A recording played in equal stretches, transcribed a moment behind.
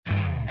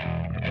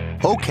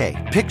Okay,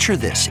 picture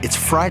this. It's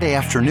Friday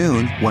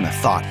afternoon when a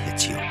thought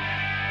hits you.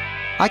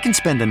 I can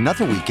spend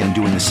another weekend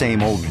doing the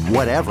same old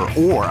whatever,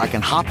 or I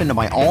can hop into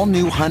my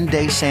all-new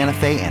Hyundai Santa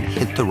Fe and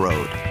hit the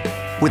road.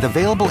 With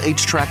available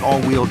H-Track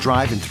all-wheel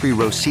drive and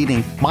 3-row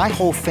seating, my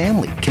whole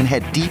family can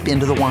head deep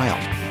into the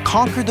wild.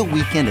 Conquer the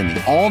weekend in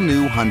the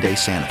all-new Hyundai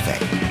Santa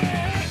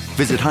Fe.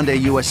 Visit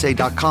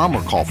HyundaiUSA.com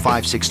or call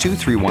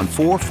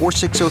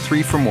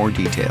 562-314-4603 for more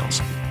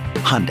details.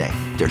 Hyundai,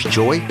 there's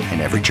joy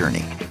in every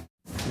journey.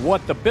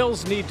 What the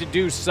Bills need to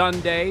do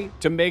Sunday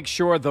to make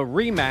sure the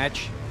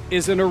rematch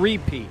isn't a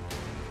repeat.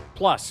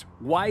 Plus,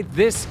 why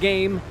this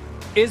game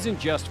isn't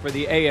just for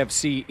the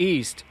AFC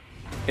East.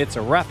 It's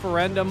a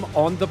referendum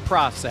on the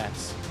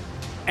process.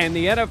 And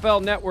the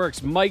NFL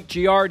Network's Mike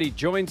Giardi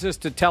joins us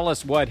to tell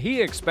us what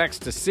he expects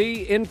to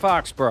see in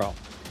Foxborough.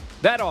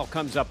 That all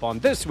comes up on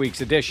this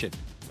week's edition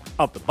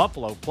of the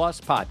Buffalo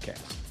Plus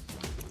Podcast.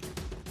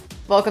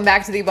 Welcome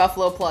back to the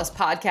Buffalo Plus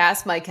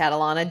Podcast. Mike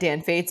Catalana,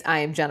 Dan Fates. I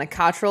am Jenna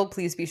Cottrell.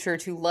 Please be sure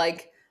to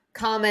like,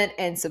 comment,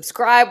 and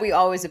subscribe. We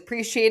always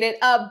appreciate it.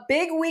 A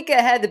big week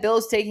ahead. The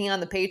Bills taking on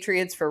the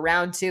Patriots for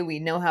round 2. We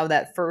know how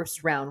that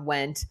first round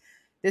went.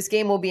 This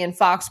game will be in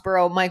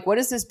Foxborough. Mike, what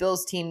does this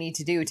Bills team need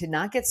to do to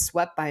not get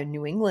swept by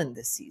New England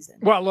this season?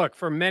 Well, look,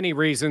 for many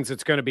reasons,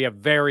 it's going to be a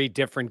very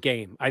different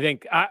game. I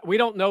think we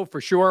don't know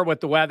for sure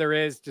what the weather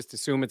is. Just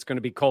assume it's going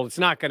to be cold. It's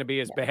not going to be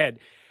as bad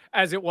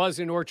as it was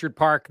in Orchard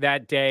Park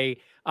that day.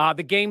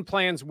 The game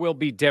plans will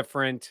be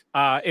different.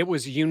 It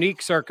was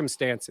unique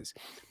circumstances.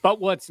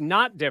 But what's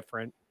not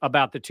different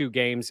about the two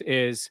games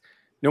is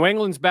New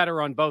England's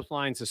better on both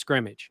lines of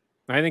scrimmage.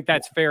 I think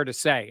that's fair to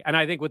say. And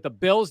I think what the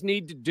Bills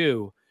need to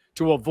do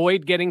to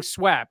avoid getting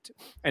swept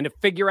and to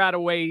figure out a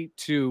way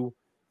to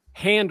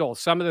handle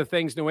some of the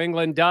things New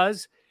England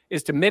does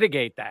is to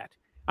mitigate that.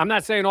 I'm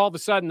not saying all of a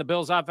sudden the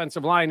Bills'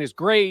 offensive line is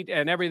great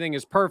and everything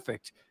is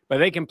perfect, but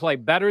they can play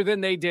better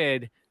than they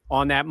did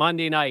on that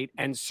Monday night.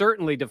 And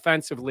certainly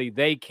defensively,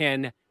 they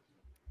can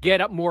get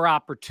up more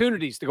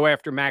opportunities to go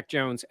after Mac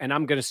Jones. And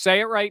I'm going to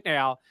say it right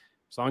now,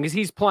 as long as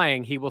he's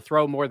playing, he will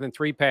throw more than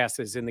 3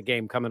 passes in the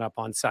game coming up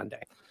on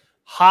Sunday.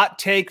 Hot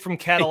take from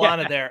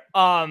Catalana there.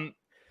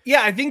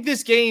 Yeah, I think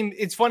this game,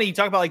 it's funny. You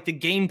talk about like the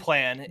game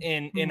plan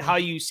and how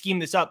you scheme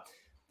this up.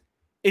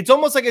 It's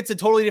almost like it's a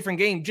totally different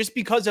game just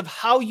because of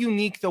how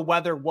unique the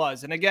weather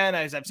was. And again,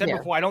 as I've said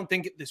before, I don't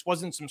think this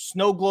wasn't some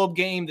snow globe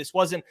game. This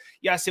wasn't,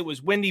 yes, it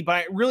was windy, but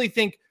I really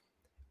think,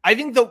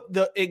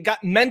 it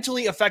got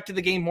mentally affected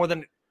the game more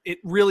than it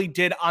really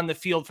did on the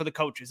field for the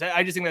coaches.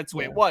 I just think that's the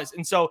way it was.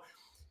 And so,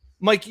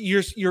 Mike,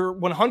 you're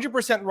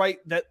 100% right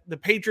that the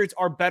Patriots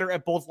are better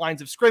at both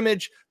lines of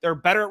scrimmage. They're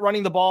better at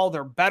running the ball.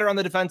 They're better on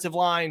the defensive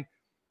line.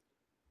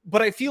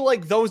 But I feel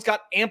like those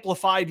got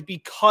amplified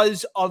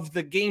because of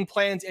the game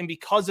plans and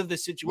because of the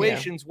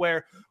situations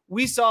where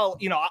we saw,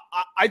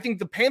 I think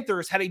the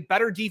Panthers had a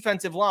better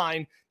defensive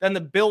line than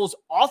the Bills'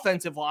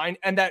 offensive line.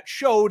 And that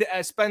showed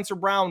as Spencer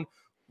Brown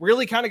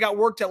really kind of got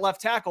worked at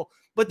left tackle,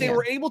 but they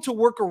were able to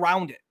work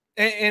around it.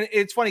 And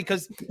it's funny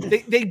because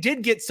they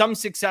did get some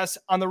success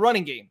on the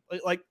running game.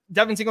 Like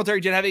Devin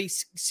Singletary did have a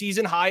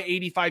season high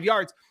 85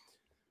 yards,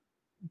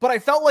 but I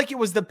felt like it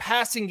was the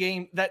passing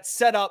game that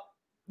set up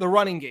the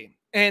running game.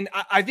 And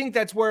I think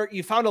that's where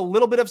you found a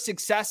little bit of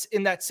success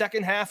in that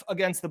second half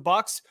against the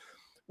Bucs,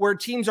 where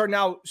teams are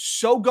now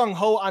so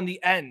gung-ho on the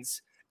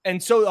ends.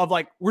 And so of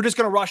like, we're just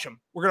going to rush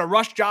him. We're going to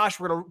rush Josh.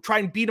 We're going to try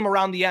and beat him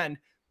around the end.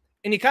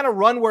 And you kind of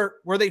run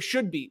where they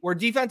should be, where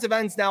defensive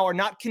ends now are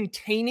not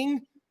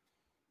containing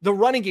the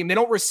running game. They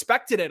don't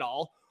respect it at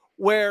all,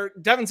 where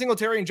Devin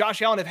Singletary and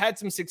Josh Allen have had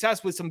some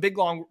success with some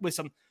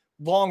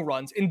long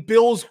runs. In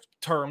Bills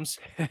terms,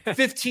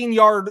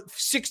 15-yard,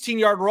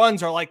 16-yard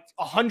runs are like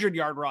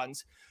 100-yard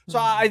runs. So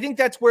I think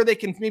that's where they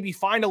can maybe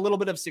find a little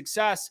bit of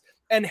success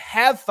and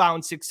have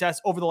found success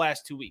over the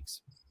last 2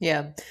 weeks.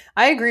 Yeah,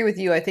 I agree with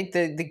you. I think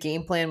the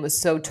game plan was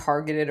so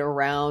targeted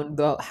around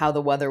how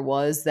the weather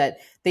was that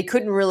they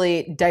couldn't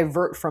really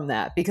divert from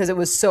that because it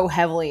was so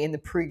heavily in the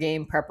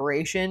pregame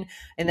preparation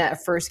in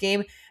that first game.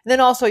 And then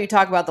also you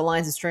talk about the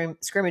lines of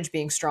scrimmage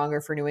being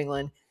stronger for New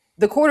England.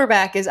 The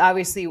quarterback is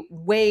obviously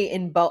way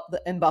in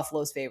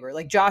Buffalo's favor.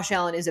 Like Josh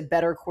Allen is a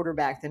better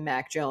quarterback than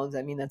Mac Jones.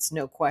 I mean, that's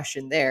no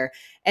question there.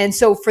 And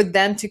so for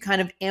them to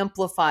kind of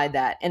amplify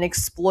that and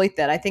exploit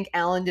that, I think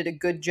Allen did a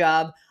good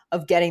job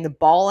of getting the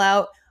ball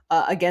out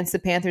against the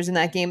Panthers in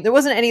that game. There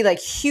wasn't any like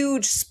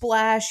huge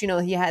splash.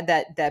 He had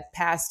that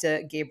pass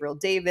to Gabriel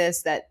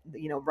Davis that,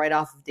 right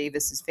off of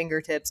Davis's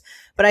fingertips.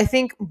 But I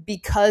think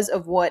because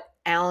of what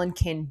Allen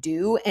can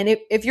do, and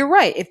if you're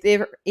right, if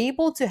they're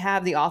able to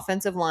have the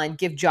offensive line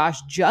give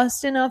Josh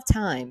just enough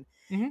time,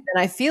 then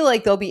I feel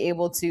like they'll be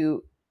able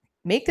to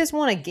make this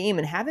one a game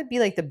and have it be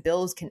like the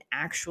Bills can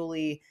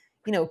actually,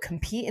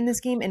 compete in this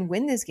game and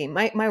win this game.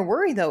 My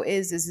worry though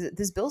is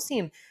this Bills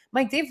team,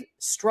 Mike, they've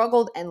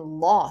struggled and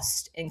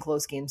lost in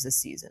close games this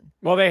season.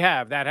 Well, they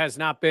have. That has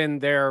not been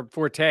their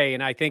forte.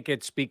 And I think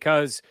it's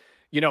because,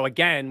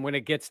 again, when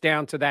it gets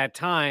down to that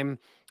time,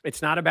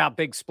 it's not about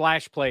big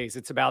splash plays.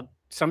 It's about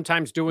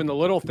sometimes doing the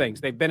little things.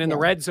 They've been in the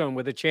red zone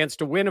with a chance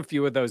to win a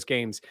few of those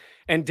games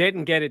and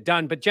didn't get it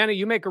done. But Jenna,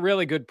 you make a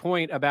really good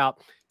point about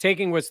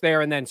taking what's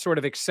there and then sort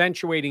of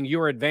accentuating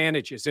your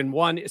advantages. And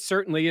one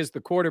certainly is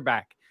the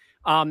quarterback.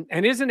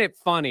 And isn't it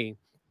funny?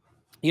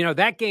 You know,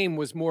 that game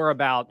was more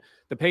about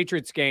the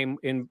Patriots game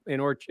in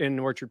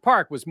Orchard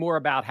Park was more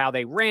about how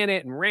they ran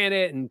it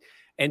and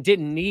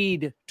didn't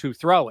need to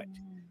throw it.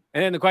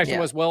 And then the question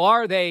was, well,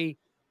 are they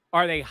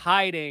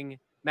hiding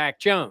Mac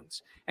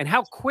Jones? And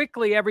how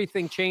quickly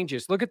everything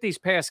changes. Look at these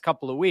past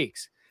couple of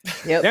weeks.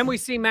 Then we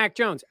see Mac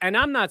Jones. And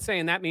I'm not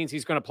saying that means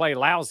he's going to play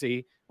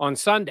lousy on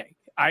Sunday.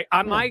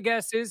 My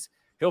guess is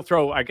he'll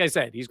throw, like I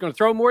said, he's going to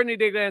throw more than he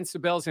did against the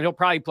Bills, and he'll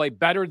probably play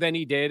better than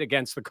he did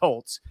against the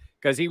Colts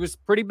because he was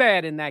pretty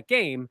bad in that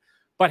game.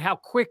 But how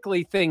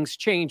quickly things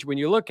change when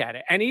you look at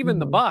it. And even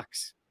the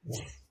Bucs.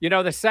 You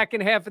know, the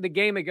second half of the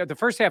game, the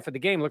first half of the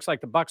game looks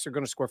like the Bucs are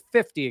going to score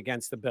 50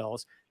 against the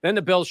Bills. Then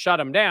the Bills shut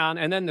them down,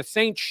 and then the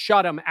Saints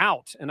shut them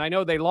out. And I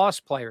know they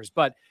lost players,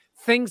 but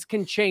things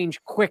can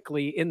change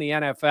quickly in the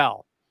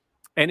NFL.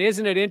 And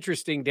isn't it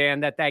interesting,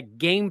 Dan, that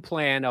game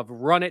plan of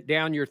run it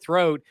down your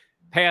throat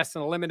past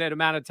a limited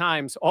amount of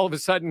times all of a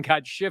sudden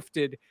got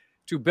shifted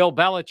to Bill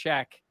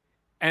Belichick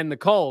and the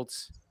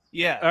Colts.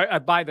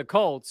 By the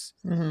Colts.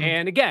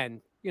 And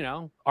again, you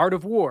know, Art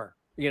of War.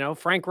 You know,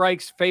 Frank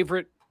Reich's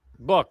favorite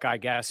book, I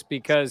guess,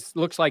 because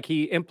looks like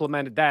he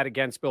implemented that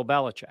against Bill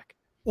Belichick.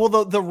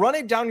 Well, the run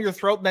it down your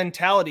throat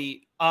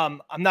mentality,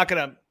 I'm not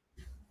going to,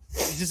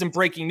 this isn't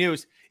breaking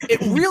news.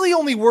 It really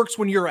only works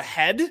when you're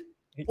ahead.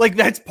 Like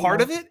that's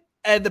part of it.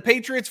 And the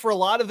Patriots for a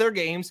lot of their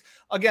games,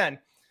 again,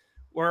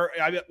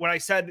 when I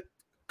said a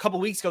couple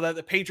of weeks ago that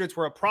the Patriots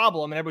were a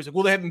problem and everybody's like,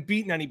 well, they haven't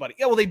beaten anybody.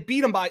 Yeah, well, they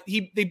beat them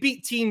they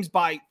beat teams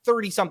by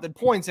 30 something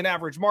points in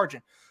average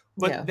margin.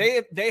 But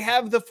they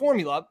have the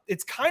formula.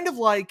 It's kind of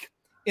like,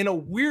 in a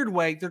weird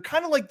way, they're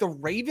kind of like the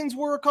Ravens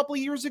were a couple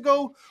of years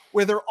ago,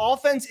 where their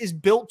offense is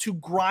built to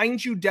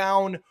grind you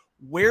down,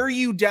 wear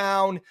you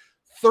down,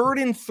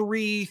 3rd and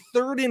 3,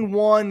 3rd and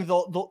 1,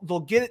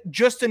 they'll get it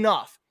just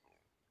enough.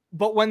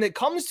 But when it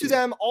comes to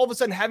them all of a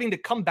sudden having to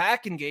come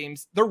back in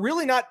games, they're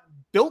really not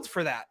built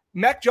for that.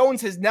 Mac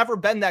Jones has never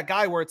been that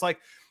guy where it's like,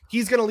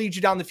 he's going to lead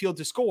you down the field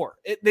to score.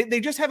 They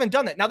just haven't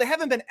done that. Now, they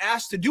haven't been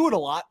asked to do it a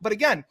lot, but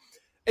again,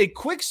 a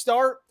quick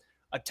start,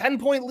 a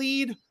 10-point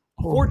lead,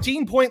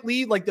 14-point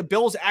lead like the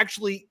Bills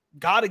actually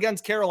got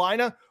against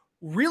Carolina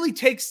really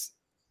just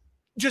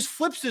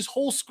flips this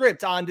whole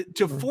script on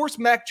to force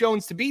Mac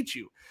Jones to beat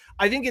you.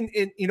 I think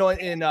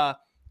the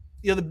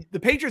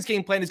Patriots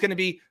game plan is going to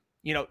be,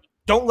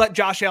 don't let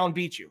Josh Allen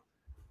beat you.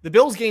 The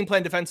Bills game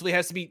plan defensively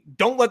has to be,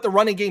 don't let the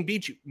running game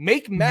beat you.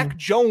 Make Mac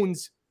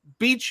Jones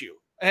beat you.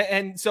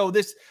 And so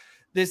this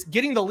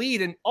getting the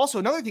lead, and also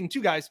another thing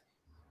too, guys,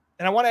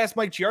 and I want to ask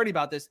Mike Giardi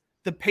about this.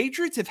 The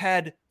Patriots have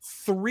had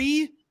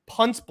 3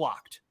 punts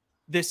blocked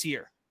this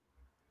year.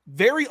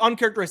 Very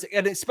uncharacteristic.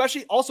 And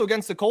especially also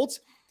against the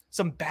Colts,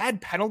 some bad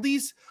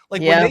penalties.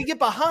 Like when they get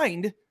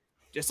behind,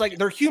 just like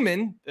they're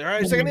human, they're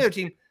just like another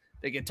team,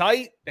 they get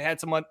tight. They had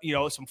some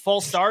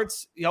false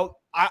starts.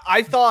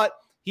 I thought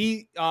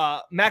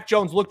Mac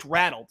Jones looked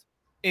rattled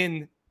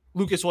in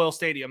Lucas Oil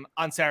Stadium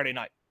on Saturday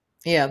night.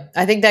 Yeah,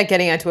 I think that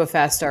getting onto a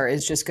fast start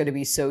is just going to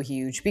be so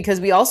huge because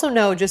we also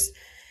know just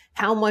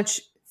how much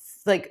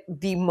like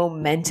the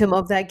momentum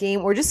of that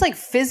game, or just like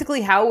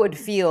physically how it would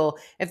feel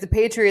if the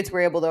Patriots were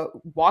able to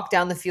walk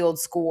down the field,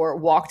 score.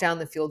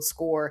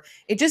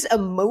 It just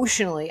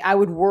emotionally, I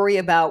would worry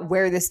about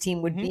where this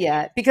team would be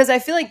at, because I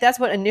feel like that's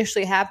what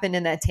initially happened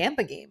in that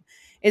Tampa game.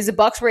 Is the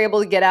Bucs were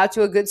able to get out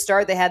to a good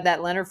start. They had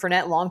that Leonard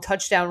Fournette long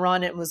touchdown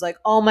run. It was like,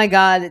 oh my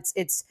God,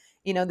 it's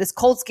this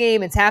Colts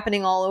game. It's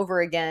happening all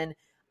over again.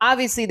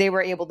 Obviously, they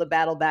were able to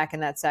battle back in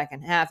that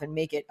second half and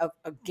make it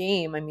a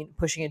game. I mean,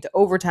 pushing it to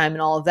overtime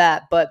and all of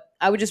that. But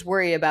I would just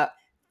worry about,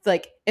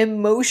 like,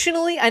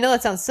 emotionally. I know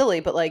that sounds silly,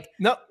 but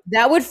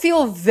that would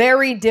feel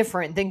very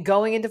different than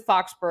going into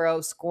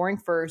Foxborough, scoring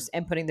first,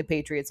 and putting the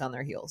Patriots on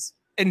their heels.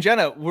 And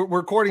Jenna, we're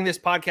recording this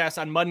podcast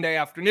on Monday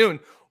afternoon.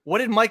 What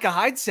did Micah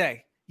Hyde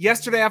say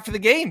yesterday after the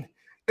game?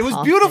 It was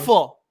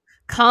beautiful.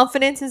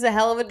 Confidence is a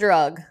hell of a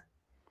drug.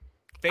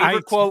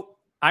 Favorite quote.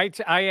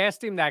 I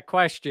asked him that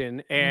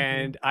question,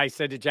 and I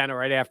said to Jenna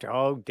right after,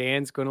 "Oh,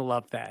 Dan's going to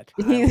love that."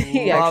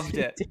 I loved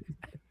it.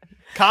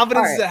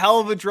 Confidence is a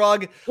hell of a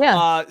drug.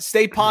 Yeah.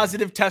 Stay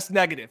positive, test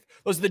negative.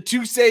 Those are the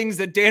 2 sayings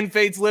that Dan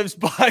Fates lives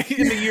by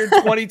in the year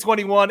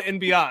 2021 and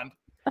beyond.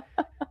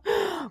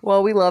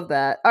 Well, we love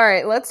that. All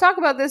right, let's talk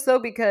about this, though,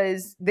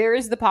 because there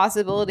is the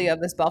possibility of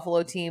this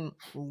Buffalo team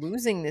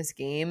losing this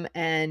game.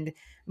 And,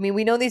 I mean,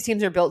 we know these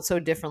teams are built so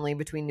differently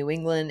between New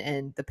England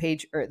and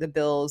the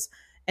Bills.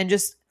 And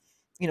just,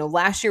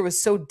 last year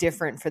was so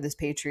different for this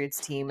Patriots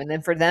team. And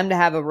then for them to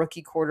have a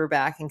rookie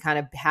quarterback and kind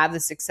of have the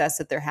success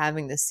that they're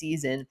having this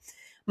season.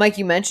 Mike,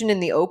 you mentioned in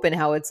the open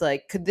how it's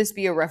like, could this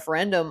be a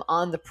referendum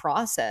on the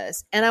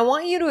process? And I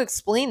want you to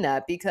explain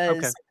that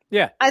because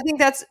I think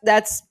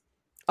that's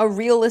a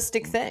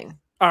realistic thing.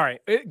 All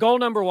right. Goal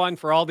number one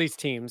for all these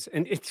teams.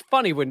 And it's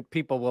funny when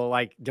people will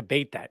like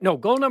debate that. No,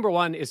 goal number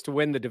one is to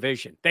win the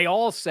division. They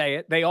all say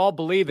it. They all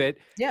believe it.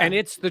 Yeah. And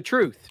it's the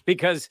truth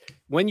because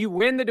when you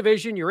win the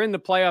division, you're in the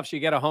playoffs,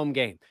 you get a home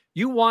game.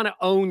 You want to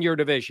own your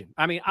division.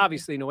 I mean,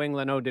 obviously New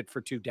England owned it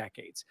for 2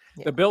 decades.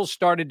 Yeah. The Bills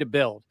started to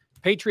build.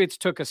 Patriots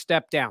took a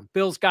step down.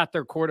 Bills got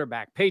their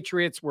quarterback.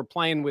 Patriots were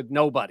playing with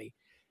nobody.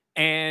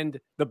 And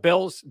the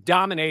Bills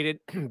dominated,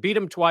 beat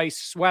them twice,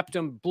 swept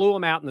them, blew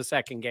them out in the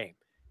second game.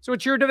 So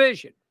it's your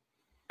division.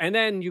 And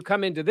then you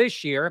come into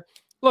this year.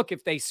 Look,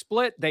 if they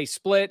split,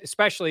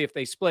 especially if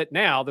they split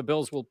now, the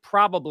Bills will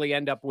probably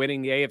end up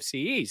winning the AFC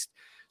East.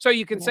 So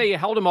you can say you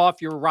held them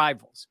off your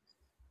rivals.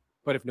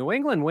 But if New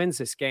England wins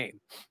this game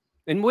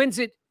and wins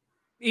it,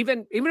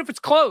 even if it's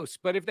close,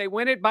 but if they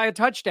win it by a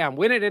touchdown,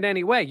 win it in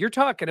any way, you're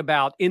talking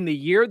about in the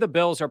year the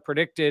Bills are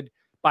predicted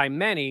by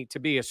many to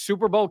be a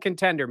Super Bowl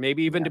contender,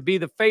 maybe even to be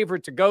the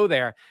favorite to go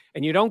there,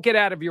 and you don't get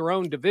out of your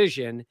own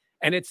division,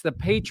 and it's the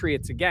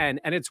Patriots again,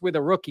 and it's with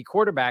a rookie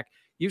quarterback.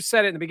 You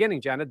said it in the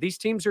beginning, Jenna, these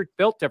teams are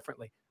built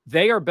differently.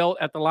 They are built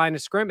at the line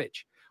of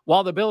scrimmage.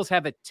 While the Bills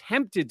have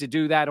attempted to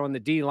do that on the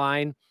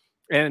D-line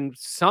and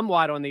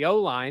somewhat on the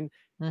O-line,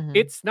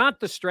 it's not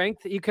the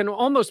strength. You can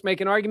almost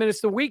make an argument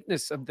it's the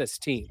weakness of this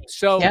team.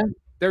 So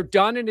they're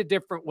done in a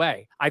different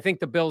way. I think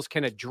the Bills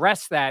can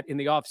address that in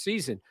the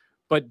offseason.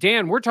 But,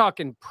 Dan, we're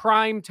talking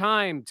prime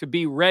time to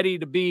be ready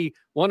to be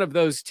one of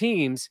those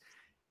teams.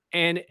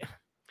 And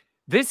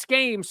this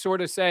game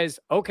sort of says,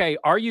 okay,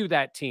 are you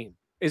that team?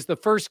 Is the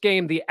first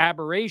game the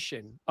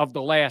aberration of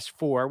the last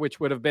 4, which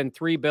would have been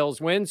 3 Bills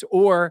wins,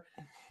 or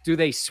do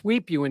they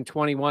sweep you in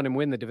 21 and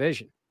win the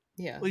division?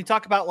 Yeah. Well, you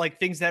talk about like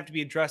things that have to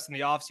be addressed in the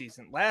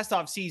offseason. Last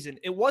offseason,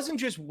 it wasn't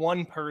just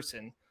one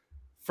person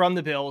from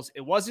the Bills.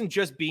 It wasn't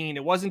just Bean.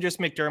 It wasn't just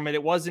McDermott.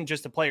 It wasn't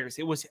just the players.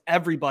 It was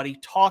everybody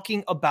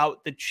talking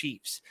about the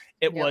Chiefs.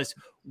 It was,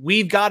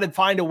 we've got to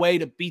find a way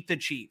to beat the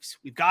Chiefs.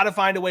 We've got to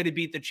find a way to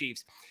beat the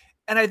Chiefs.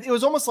 And it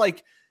was almost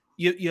like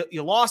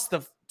you lost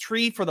the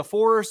tree for the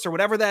forest or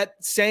whatever that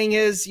saying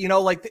is, you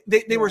know, like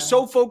they were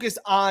so focused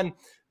on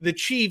the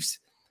Chiefs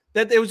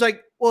that it was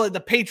like, well, the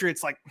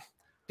Patriots, like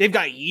they've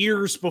got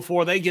years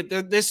before they get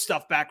this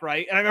stuff back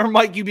right. And I remember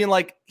Mike, you being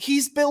like,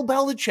 he's Bill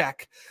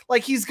Belichick.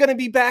 Like he's going to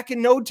be back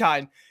in no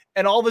time.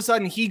 And all of a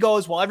sudden he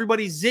goes, while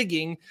everybody's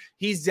zigging,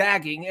 he's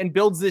zagging and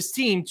builds this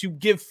team to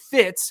give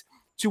fits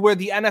to where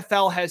the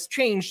NFL has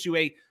changed to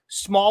a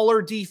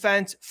smaller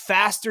defense,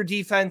 faster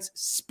defense,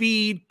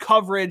 speed,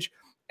 coverage.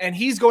 And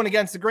he's going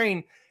against the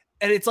grain.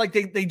 And it's like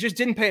they just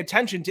didn't pay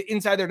attention to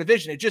inside their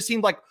division. It just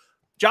seemed like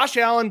Josh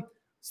Allen,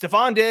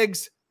 Stephon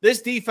Diggs,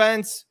 this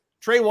defense,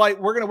 Trey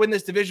White, we're going to win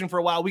this division for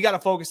a while. We got to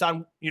focus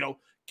on,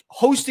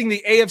 hosting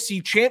the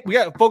AFC champ. We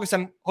got to focus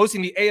on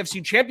hosting the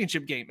AFC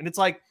championship game. And it's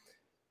like,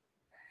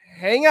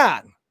 hang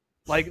on.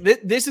 Like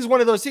this is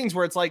one of those things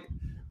where it's like,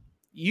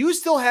 you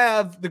still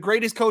have the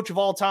greatest coach of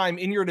all time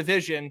in your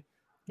division,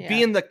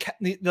 being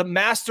the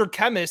master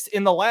chemist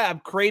in the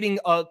lab, creating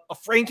a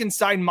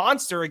Frankenstein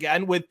monster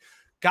again with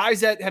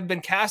guys that have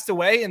been cast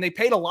away, and they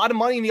paid a lot of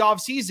money in the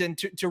offseason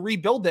to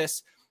rebuild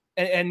this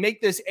and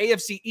make this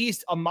AFC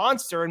East a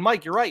monster. And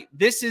Mike, you're right.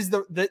 This is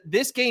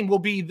this game will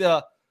be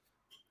the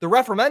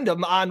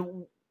referendum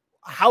on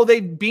how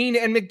Bean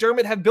and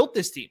McDermott have built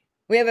this team.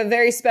 We have a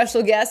very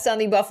special guest on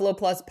the Buffalo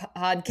Plus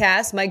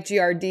podcast, Mike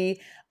Giardi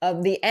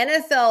of the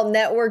NFL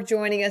Network,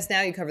 joining us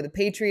now. You cover the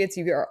Patriots.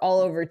 You are all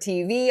over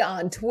TV,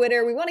 on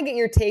Twitter. We want to get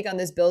your take on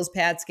this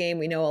Bills-Pats game.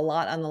 We know a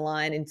lot on the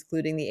line,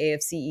 including the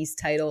AFC East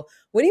title.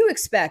 What do you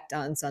expect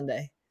on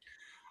Sunday?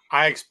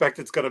 I expect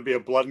it's going to be a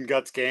blood and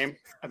guts game.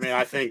 I mean,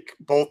 I think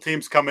both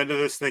teams come into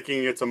this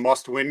thinking it's a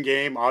must-win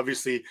game.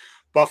 Obviously,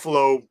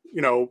 Buffalo,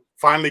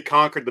 finally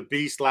conquered the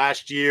beast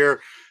last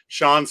year.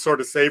 Sean sort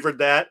of savored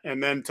that.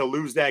 And then to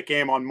lose that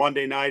game on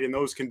Monday night in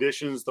those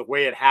conditions, the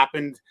way it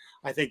happened,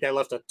 I think that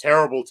left a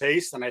terrible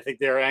taste. And I think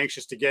they're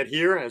anxious to get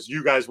here, as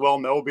you guys well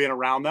know, being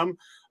around them,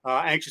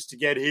 anxious to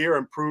get here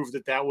and prove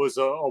that was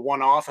a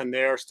one-off and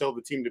they're still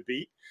the team to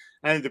beat.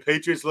 I think the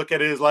Patriots look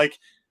at it as like,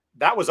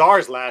 that was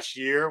ours last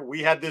year.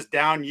 We had this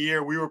down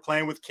year. We were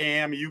playing with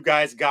Cam. You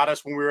guys got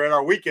us when we were at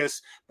our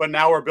weakest, but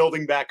now we're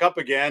building back up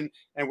again,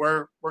 and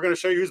we're going to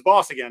show you who's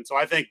boss again. So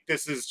I think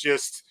this is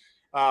just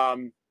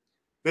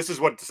this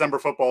is what December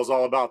football is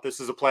all about. This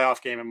is a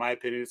playoff game, in my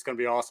opinion. It's going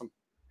to be awesome.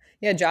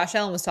 Yeah, Josh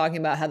Allen was talking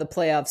about how the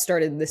playoffs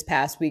started this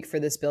past week for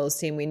this Bills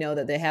team. We know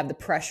that they have the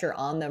pressure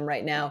on them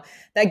right now.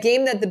 That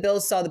game that the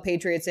Bills saw the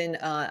Patriots in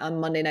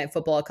on Monday Night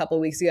Football a couple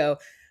of weeks ago,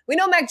 we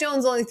know Mac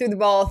Jones only threw the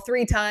ball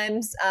 3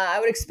 times. I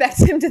would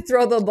expect him to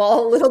throw the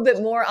ball a little bit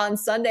more on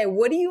Sunday.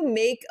 What do you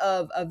make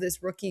of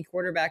this rookie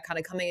quarterback kind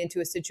of coming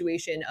into a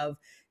situation of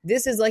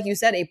this is, like you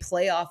said, a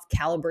playoff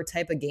caliber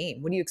type of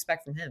game? What do you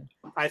expect from him?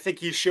 I think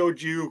he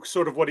showed you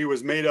sort of what he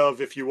was made of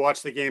if you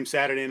watch the game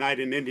Saturday night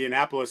in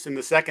Indianapolis in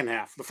the second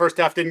half. The first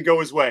half didn't go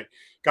his way.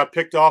 Got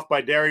picked off by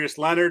Darius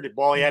Leonard. The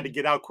ball he had to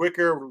get out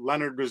quicker.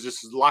 Leonard was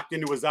just locked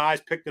into his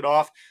eyes, picked it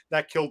off.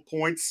 That killed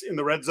points in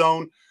the red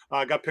zone.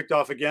 Got picked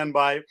off again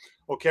by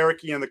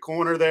Okereke in the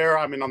corner there.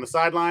 I mean, on the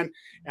sideline.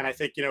 And I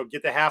think,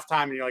 get to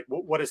halftime and you're like,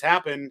 what has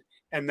happened?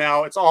 and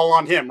now it's all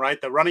on him, right?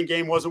 The running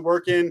game wasn't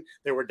working.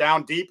 They were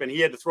down deep, and he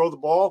had to throw the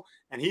ball,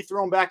 and he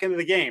threw them back into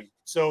the game.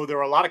 So there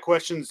were a lot of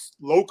questions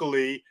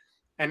locally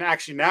and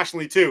actually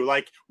nationally too.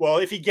 Like, well,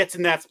 if he gets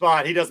in that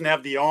spot, he doesn't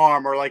have the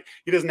arm, or like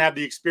he doesn't have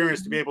the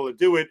experience to be able to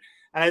do it.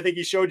 And I think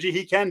he showed you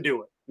he can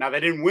do it. Now,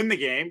 they didn't win the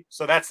game,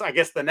 so that's, I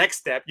guess, the next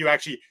step.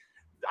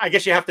 I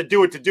guess you have to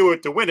do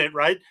it to win it,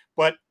 right?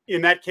 But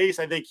in that case,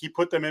 I think he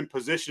put them in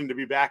position to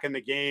be back in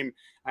the game.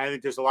 I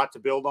think there's a lot to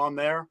build on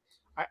there.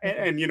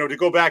 And, to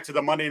go back to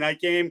the Monday night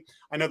game,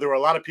 I know there were a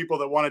lot of people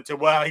that wanted to,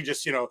 well, he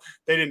just,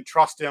 they didn't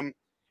trust him.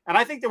 And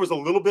I think there was a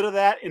little bit of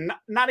that, and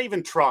not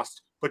even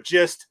trust, but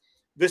just,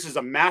 this is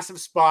a massive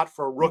spot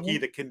for a rookie.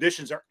 The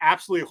conditions are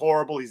absolutely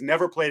horrible. He's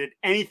never played at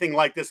anything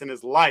like this in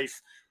his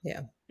life.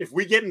 Yeah. If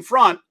we get in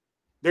front,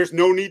 there's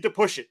no need to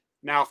push it.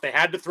 Now, if they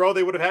had to throw,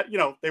 they would have had,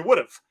 they would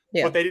have.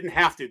 Yeah. But they didn't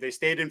have to. They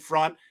stayed in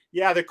front.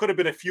 Yeah, there could have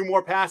been a few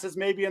more passes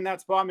maybe in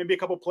that spot, maybe a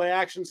couple play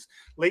actions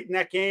late in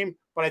that game.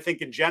 But I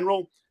think in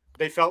general,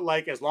 they felt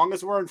like as long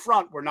as we're in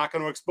front, we're not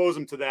going to expose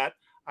them to that.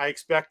 I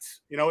expect,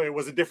 it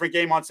was a different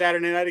game on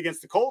Saturday night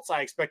against the Colts.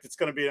 I expect it's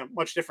going to be a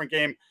much different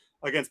game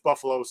against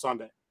Buffalo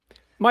Sunday.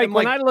 Mike,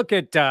 when I look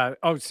at, Dan,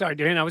 I was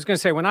going to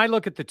say, when I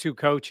look at the two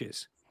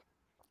coaches,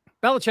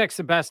 Belichick's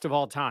the best of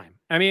all time.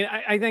 I mean,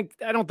 I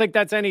don't think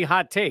that's any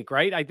hot take,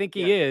 right? I think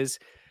he is.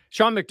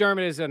 Sean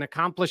McDermott is an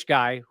accomplished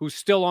guy who's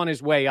still on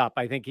his way up.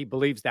 I think he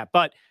believes that.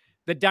 But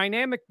the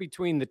dynamic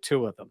between the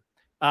two of them,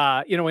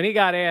 when he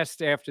got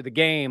asked after the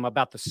game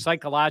about the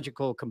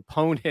psychological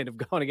component of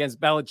going against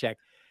Belichick,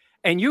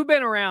 and you've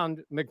been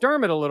around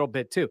McDermott a little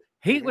bit too,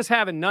 he was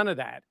having none of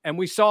that. And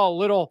we saw a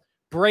little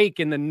break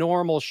in the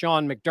normal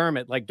Sean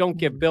McDermott, like, don't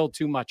give Bill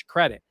too much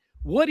credit.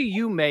 What do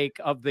you make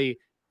of the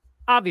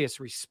obvious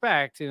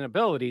respect and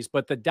abilities,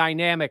 but the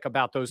dynamic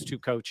about those two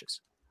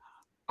coaches?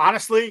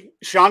 Honestly,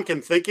 Sean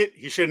can think it.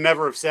 He should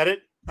never have said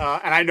it.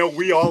 And I know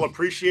we all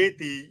appreciate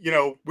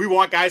we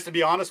want guys to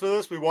be honest with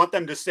us. We want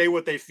them to say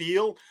what they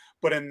feel.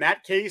 But in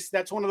that case,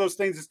 that's one of those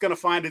things that's going to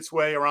find its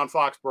way around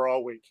Foxborough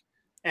all week.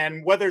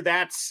 And whether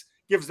that's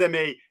gives them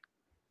a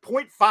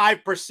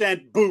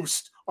 0.5%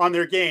 boost on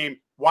their game,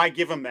 why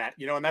give them that?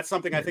 And that's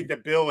something I think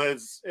that Bill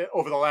has,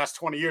 over the last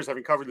 20 years,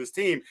 having covered this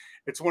team,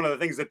 it's one of the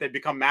things that they've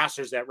become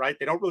masters at, right?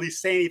 They don't really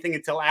say anything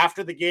until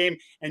after the game.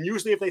 And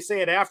usually if they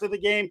say it after the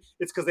game,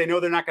 it's because they know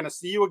they're not going to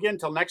see you again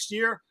until next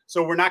year.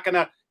 So we're not going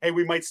to, hey,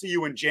 we might see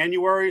you in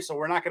January. So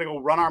we're not going to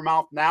go run our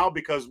mouth now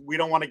because we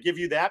don't want to give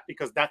you that,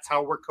 because that's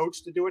how we're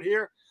coached to do it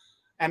here.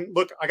 And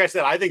look, like I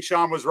said, I think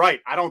Sean was right.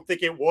 I don't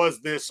think it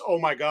was this, oh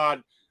my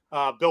God,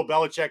 Bill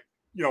Belichick,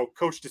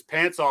 coached his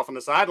pants off on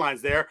the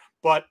sidelines there.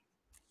 But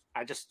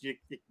I just, you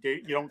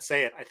don't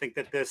say it. I think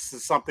that this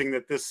is something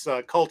that this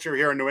culture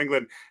here in New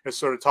England has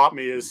sort of taught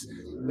me, is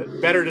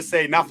better to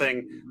say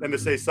nothing than to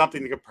say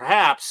something that could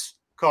perhaps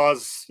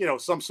cause,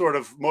 some sort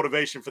of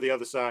motivation for the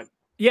other side.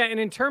 Yeah.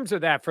 And in terms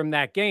of that, from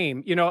that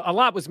game, a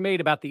lot was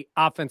made about the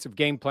offensive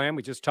game plan.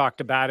 We just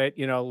talked about it,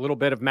 a little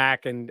bit of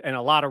Mac and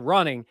a lot of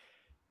running.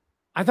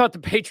 I thought the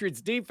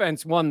Patriots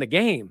defense won the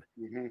game.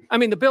 Mm-hmm. I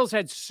mean, the Bills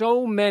had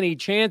so many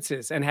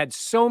chances and had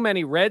so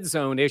many red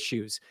zone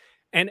issues.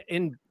 And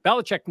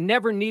Belichick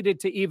never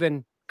needed to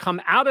even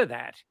come out of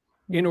that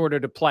in order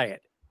to play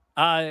it.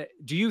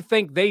 Do you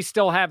think they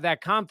still have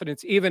that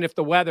confidence, even if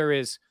the weather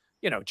is,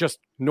 just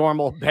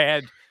normal,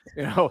 bad,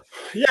 Foxborough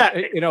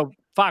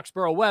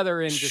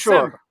weather in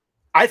December?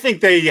 I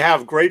think they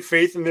have great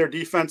faith in their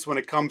defense when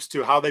it comes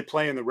to how they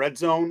play in the red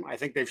zone. I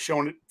think they've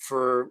shown it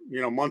for,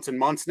 months and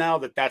months now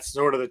that that's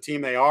sort of the team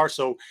they are.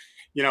 So,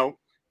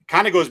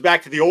 kind of goes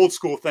back to the old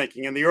school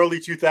thinking in the early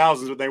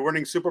 2000s when they were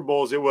winning Super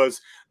Bowls. It was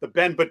the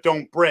bend but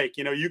don't break.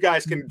 You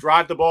guys can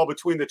drive the ball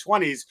between the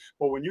 20s,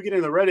 but when you get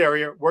in the red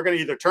area, we're going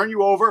to either turn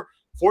you over,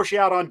 force you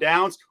out on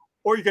downs,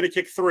 or you're going to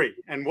kick 3.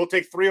 And we'll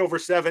take 3 over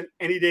 7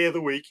 any day of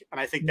the week.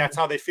 And I think that's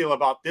how they feel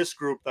about this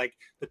group. Like,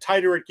 the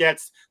tighter it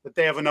gets, that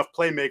they have enough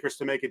playmakers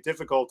to make it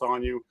difficult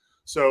on you.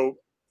 So,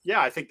 yeah,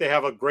 I think they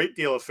have a great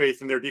deal of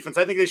faith in their defense.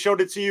 I think they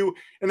showed it to you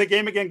in the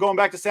game again, going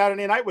back to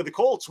Saturday night with the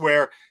Colts,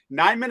 where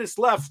 9 minutes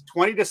left,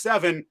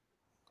 20-7,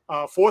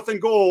 4th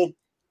and goal.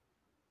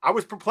 I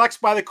was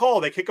perplexed by the call.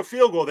 They kick a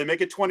field goal. They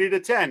make it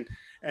 20-10.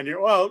 And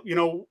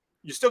you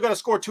still got to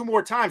score 2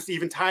 more times to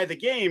even tie the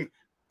game.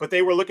 But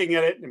they were looking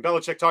at it, and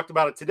Belichick talked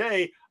about it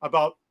today,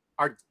 about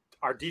our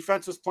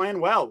defense was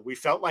playing well. We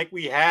felt like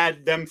we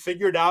had them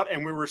figured out,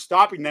 and we were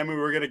stopping them. We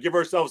were going to give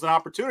ourselves an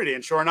opportunity.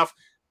 And sure enough,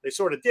 they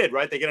sort of did,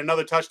 right? They get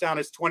another touchdown.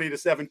 It's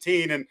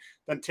 20-17. And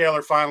then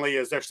Taylor finally,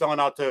 as they're selling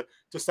out to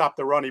stop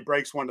the run, he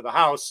breaks one to the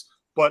house.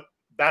 But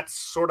that's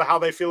sort of how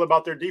they feel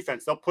about their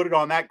defense. They'll put it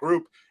on that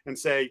group and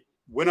say,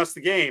 win us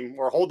the game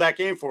or hold that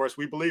game for us.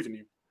 We believe in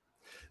you.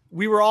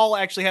 We were all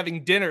actually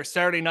having dinner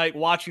Saturday night,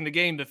 watching the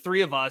game, the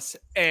 3 of us.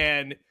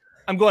 And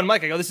I'm going,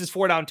 Mike, I go, this is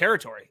 4-down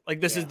territory. Like,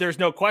 this is, there's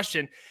no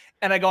question.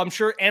 And I go, I'm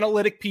sure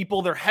analytic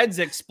people, their heads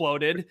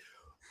exploded.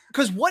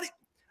 Because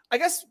I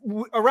guess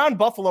around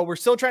Buffalo, we're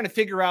still trying to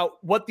figure out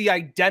what the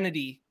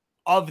identity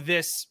of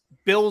this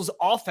Bills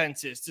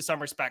offense is to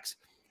some respects.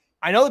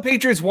 I know the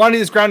Patriots wanted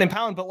this ground and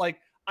pound, but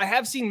I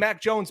have seen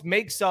Mac Jones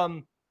make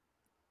some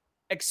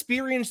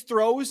experienced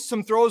throws,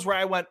 some throws where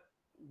I went,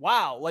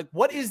 wow, like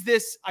what is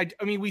this? I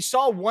mean, we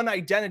saw one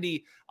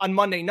identity on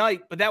Monday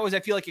night, but that was, I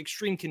feel like,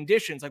 extreme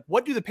conditions. Like,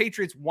 what do the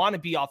Patriots want to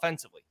be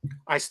offensively?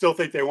 I still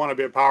think they want to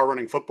be a power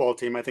running football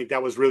team. I think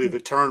that was really the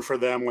turn for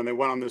them when they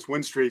went on this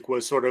win streak,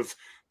 was sort of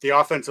the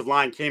offensive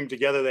line came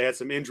together. They had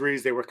some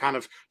injuries. They were kind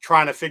of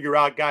trying to figure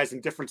out guys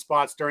in different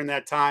spots during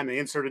that time. They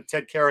inserted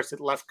Ted Karras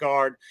at left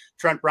guard.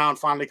 Trent Brown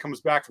finally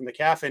comes back from the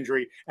calf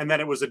injury, and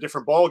then it was a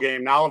different ball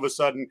game. Now all of a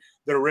sudden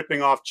they're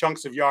ripping off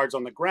chunks of yards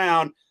on the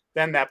ground.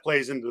 Then that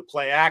plays into the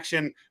play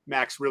action.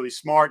 Mac's really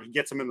smart. He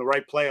gets him in the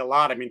right play a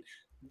lot. I mean,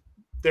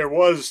 there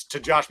was, to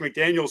Josh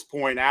McDaniels'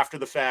 point after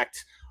the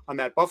fact on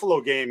that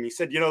Buffalo game, he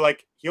said,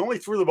 like he only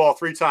threw the ball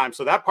 3 times.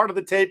 So that part of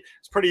the tape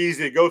is pretty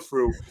easy to go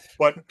through,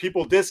 but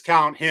people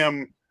discount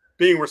him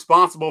being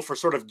responsible for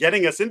sort of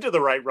getting us into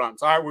the right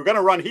runs. All right, we're going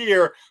to run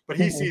here, but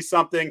he sees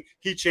something,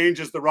 he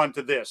changes the run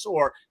to this,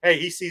 or, hey,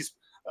 he sees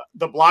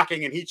the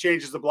blocking and he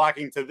changes the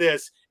blocking to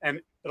this, and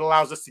it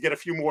allows us to get a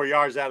few more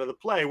yards out of the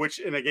play, which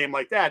in a game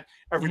like that,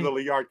 every little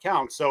yard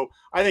counts. So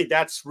I think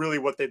that's really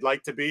what they'd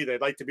like to be.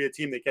 They'd like to be a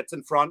team that gets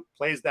in front,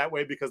 plays that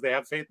way because they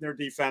have faith in their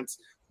defense,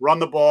 run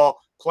the ball,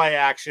 play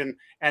action,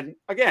 and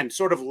again,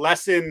 sort of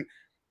lessen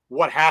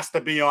what has to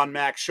be on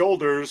Mac's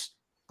shoulders.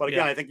 But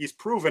again, I think he's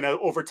proven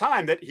over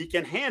time that he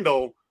can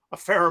handle a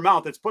fair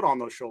amount that's put on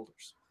those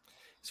shoulders.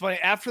 It's funny,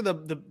 after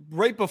the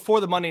right before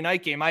the Monday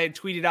night game, I had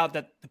tweeted out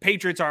that the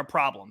Patriots are a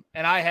problem.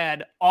 And I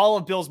had all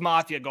of Bills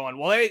Mafia going,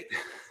 well,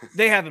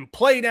 they haven't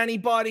played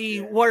anybody.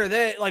 What are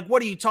they like?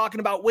 What are you talking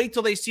about? Wait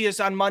till they see us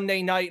on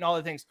Monday night and all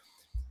the things.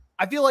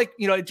 I feel like,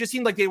 it just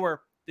seemed like they were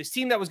this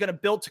team that was going to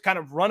build to kind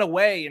of run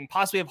away and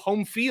possibly have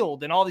home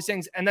field and all these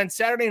things. And then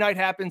Saturday night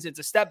happens. It's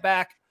a step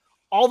back.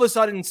 All of a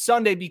sudden,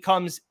 Sunday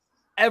becomes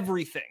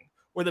everything,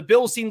 where the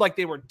Bills seemed like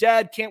they were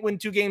dead, can't win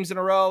 2 games in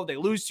a row. They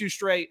lose 2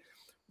 straight.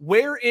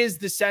 Where is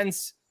the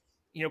sense,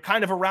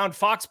 kind of around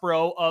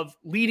Foxborough of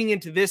leading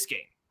into this game?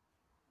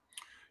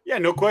 Yeah,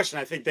 no question.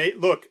 I think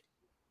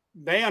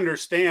they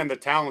understand the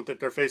talent that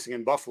they're facing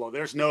in Buffalo.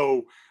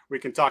 We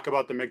can talk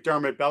about the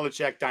McDermott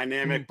Belichick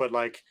dynamic, but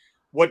like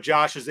what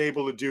Josh is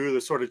able to do, the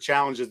sort of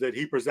challenges that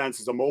he presents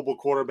as a mobile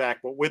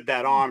quarterback, but with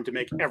that arm to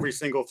make every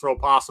single throw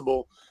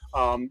possible.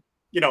 The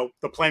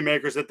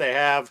playmakers that they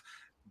have,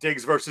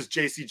 Diggs versus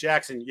JC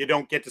Jackson, you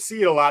don't get to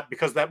see it a lot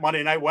because that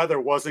Monday night weather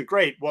wasn't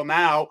great. Well,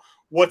 now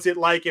what's it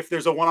like if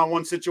there's a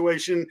one-on-one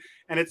situation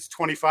and it's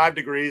 25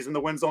 degrees and the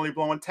wind's only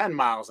blowing 10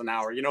 miles an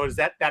hour? Is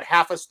that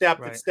half a step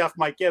that Steph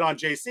might get on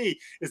JC?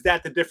 Is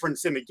that the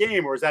difference in the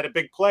game, or is that a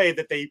big play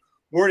that they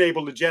weren't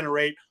able to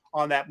generate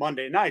on that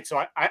Monday night?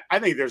 So I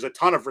think there's a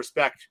ton of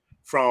respect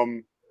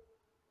from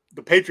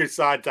the Patriots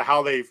side to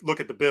how they look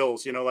at the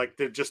Bills, like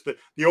they're just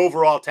the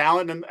overall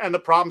talent and the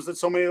problems that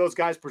so many of those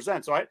guys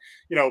present. So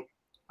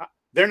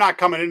they're not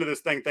coming into this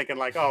thing thinking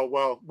like, oh,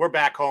 well, we're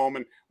back home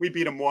and we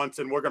beat them once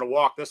and we're going to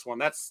walk this one.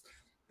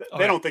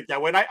 They don't think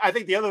that way. And I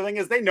think the other thing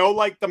is they know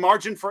like the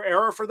margin for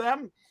error for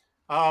them,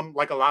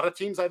 like a lot of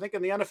teams, I think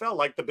in the NFL,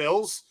 like the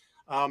Bills,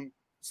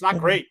 it's not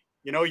great.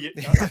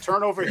 A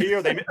turnover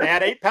here. They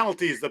had 8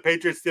 penalties. The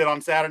Patriots did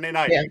on Saturday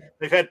night. Yeah.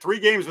 They've had 3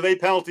 games with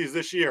 8 penalties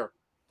this year.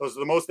 Those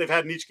are the most they've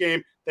had in each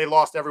game. They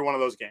lost every one of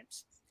those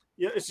games.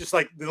 It's just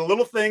like the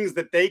little things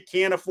that they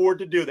can't afford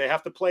to do. They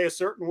have to play a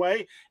certain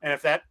way. And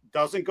if that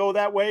doesn't go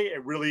that way,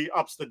 it really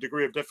ups the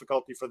degree of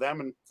difficulty for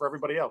them and for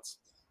everybody else.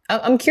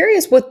 I'm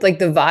curious what like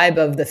the vibe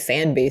of the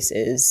fan base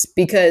is,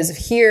 because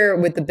here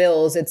with the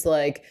Bills, it's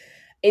like,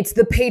 it's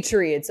the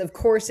Patriots. Of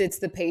course, it's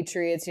the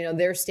Patriots.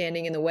 They're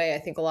standing in the way. I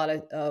think a lot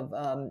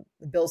of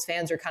Bills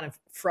fans are kind of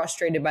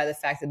frustrated by the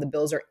fact that the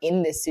Bills are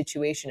in this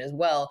situation as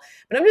well.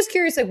 But I'm just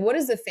curious, like, what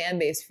does the fan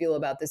base feel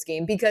about this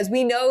game? Because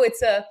we know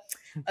it's a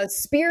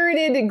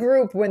spirited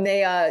group when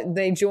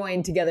they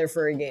join together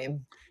for a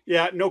game.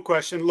 Yeah, no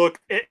question. Look,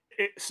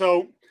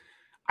 so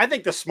I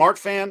think the smart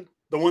fan,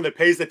 the one that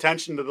pays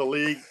attention to the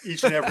league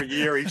each and every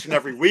year, each and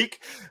every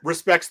week,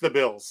 respects the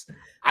Bills.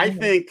 I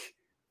think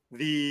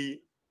the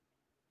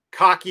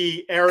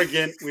cocky,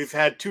 arrogant, we've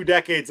had 2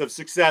 decades of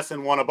success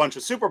and won a bunch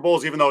of Super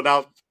Bowls, even though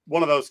now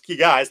one of those key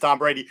guys, Tom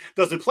Brady,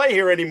 doesn't play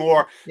here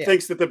anymore,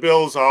 thinks that the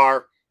Bills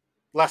are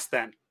less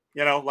than,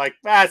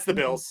 it's the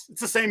Bills. It's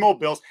the same old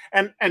Bills.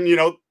 And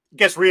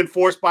gets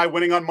reinforced by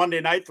winning on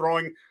Monday night,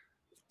 throwing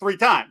 3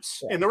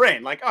 times in the rain.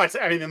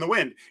 In the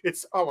wind.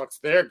 It's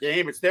their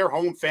game. It's their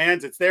home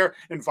fans. It's their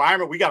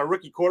environment. We got a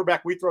rookie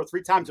quarterback. We throw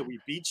 3 times and we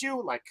beat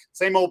you.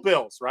 Same old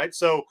Bills, right?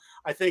 So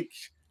I think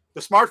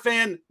the smart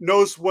fan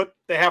knows what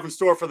they have in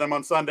store for them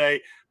on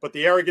Sunday, but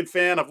the arrogant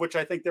fan, of which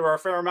I think there are a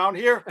fair amount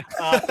here,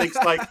 thinks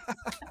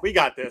we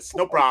got this,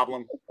 no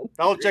problem.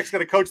 Belichick's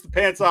going to coach the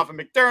pants off of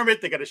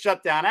McDermott. They're going to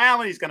shut down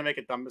Allen. He's going to make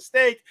a dumb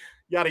mistake,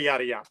 yada,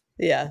 yada, yada.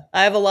 Yeah,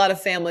 I have a lot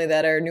of family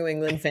that are New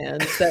England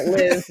fans that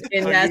live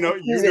in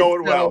Massachusetts. You know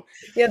it well.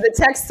 So, the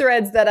text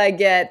threads that I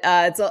get,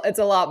 it's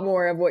a lot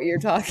more of what you're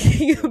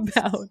talking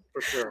about.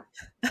 For sure.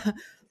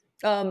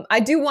 I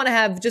do want to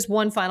have just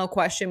one final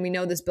question. We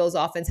know this Bills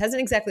offense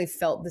hasn't exactly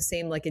felt the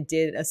same like it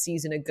did a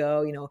season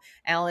ago.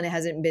 Allen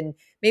hasn't been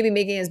maybe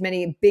making as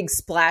many big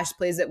splash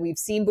plays that we've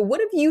seen, but what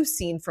have you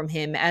seen from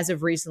him as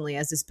of recently,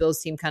 as this Bills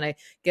team kind of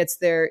gets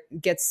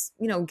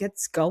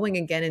going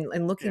again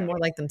and looking more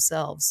like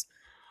themselves?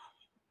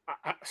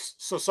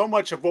 So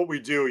much of what we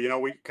do,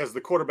 because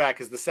the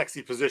quarterback is the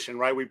sexy position,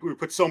 right? We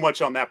put so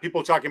much on that.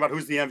 People are talking about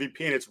who's the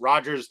MVP, and it's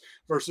Rodgers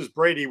versus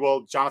Brady.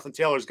 Well, Jonathan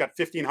Taylor's got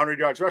 1,500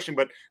 yards rushing,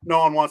 but no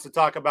one wants to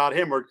talk about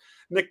him. Or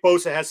Nick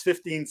Bosa has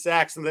 15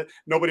 sacks, and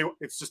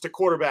it's just a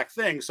quarterback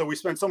thing. So we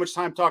spend so much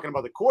time talking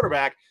about the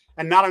quarterback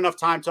and not enough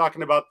time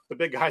talking about the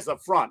big guys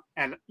up front.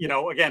 And,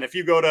 again, if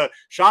you go to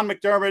Sean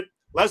McDermott,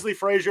 Leslie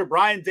Frazier,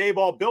 Brian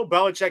Daboll, Bill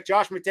Belichick,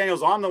 Josh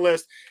McDaniels on the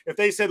list. If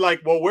they said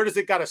where does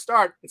it got to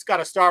start? It's got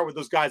to start with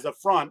those guys up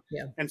front.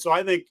 Yeah. And so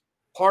I think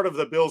part of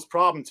the Bills'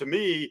 problem to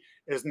me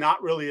is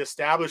not really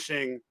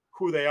establishing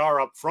who they are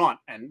up front.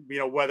 And,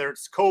 whether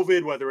it's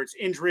COVID, whether it's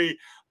injury,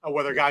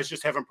 whether guys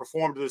just haven't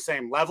performed to the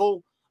same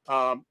level,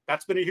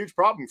 that's been a huge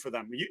problem for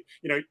them.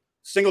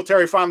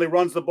 Singletary finally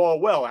runs the ball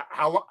well.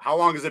 How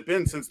long has it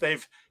been since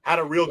they've had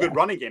a real good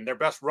running game? Their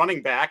best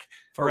running back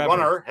or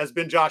runner has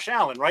been Josh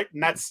Allen, right?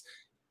 And that's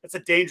a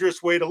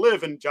dangerous way to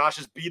live, and Josh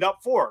is beat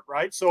up for it,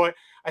 right? So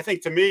I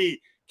think, to me,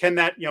 can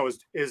that,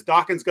 is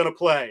Dawkins going to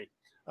play?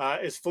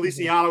 Is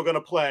Feliciano going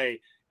to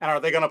play? And are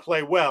they going to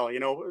play well?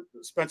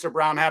 Spencer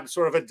Brown had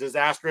sort of a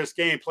disastrous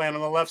game playing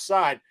on the left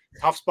side.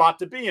 Tough spot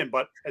to be in.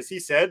 But as he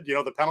said,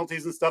 the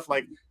penalties and stuff,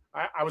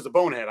 I was a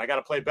bonehead. I got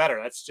to play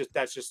better. That's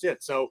just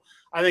it. So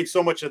I think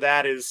so much of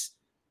that is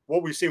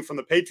what we've seen from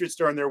the Patriots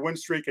during their win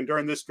streak and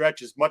during this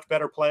stretch is much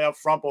better play up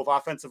front, both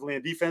offensively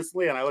and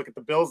defensively. And I look at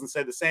the Bills and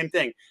say the same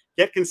thing.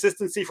 Get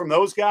consistency from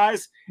those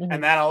guys,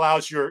 and that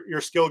allows your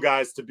skill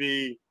guys to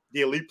be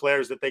the elite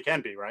players that they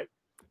can be, right?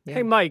 Yeah.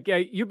 Hey, Mike,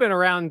 you've been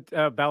around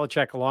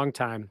Belichick a long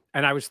time,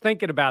 and I was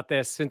thinking about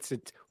this since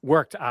it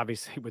worked,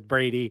 obviously, with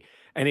Brady,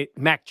 and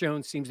Mac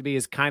Jones seems to be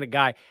his kind of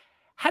guy.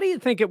 How do you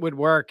think it would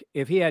work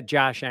if he had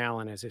Josh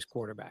Allen as his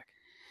quarterback?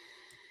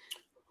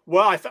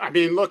 Well, I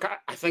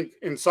think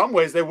in some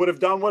ways they would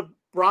have done what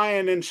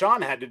Brian and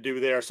Sean had to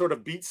do there, sort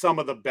of beat some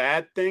of the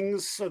bad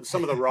things,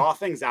 some of the raw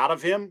things out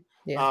of him.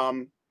 Yeah.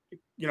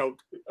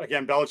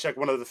 Again, Belichick,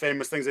 one of the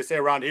famous things they say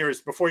around here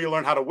is before you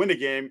learn how to win a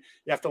game,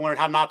 you have to learn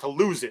how not to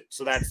lose it.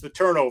 So that's the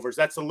turnovers.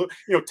 That's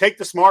take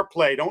the smart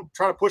play. Don't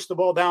try to push the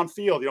ball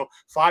downfield.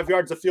 5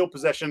 yards of field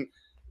position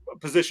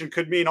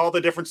could mean all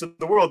the difference in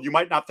the world. You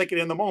might not think it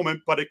in the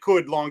moment, but it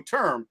could long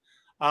term.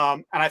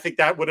 And I think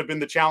that would have been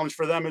the challenge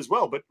for them as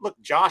well. But look,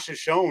 Josh has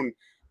shown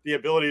the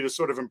ability to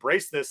sort of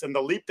embrace this. And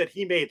the leap that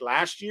he made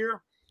last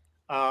year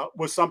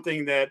was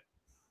something that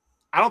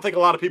I don't think a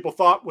lot of people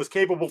thought was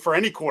capable for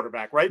any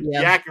quarterback, right? Yeah.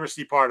 The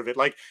accuracy part of it.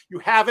 You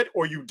have it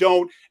or you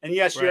don't. And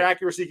yes, your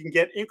accuracy can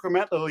get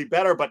incrementally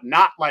better, but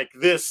not like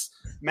this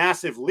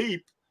massive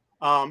leap.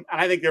 And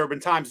I think there have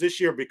been times this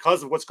year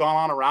because of what's gone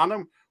on around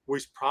him where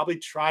he's probably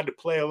tried to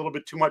play a little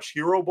bit too much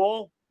hero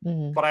ball.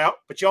 Mm-hmm.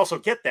 But you also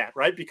get that,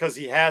 right? Because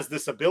he has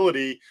this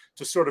ability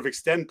to sort of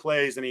extend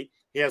plays, and he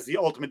has the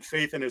ultimate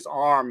faith in his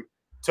arm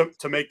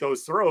to make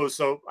those throws.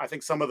 So I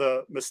think some of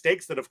the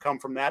mistakes that have come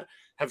from that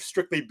have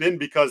strictly been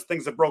because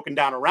things have broken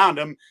down around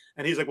him.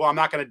 And he's like, well, I'm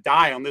not going to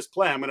die on this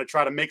play. I'm going to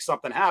try to make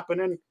something happen.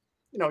 And,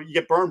 you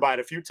get burned by it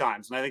a few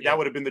times. And I think that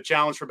would have been the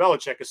challenge for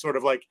Belichick, is sort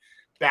of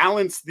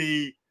balance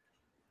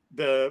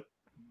that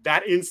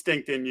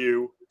instinct in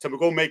you to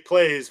go make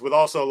plays with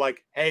also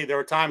hey, there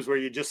are times where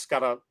you just got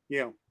to,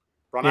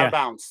 run out of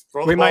bounds,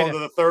 throw the ball into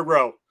the third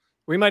row.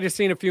 We might have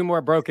seen a few more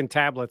broken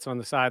tablets on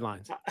the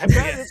sidelines.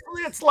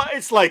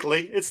 It's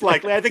likely. It's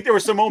likely. I think there were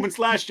some moments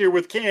last year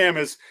with Cam,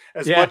 as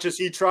much as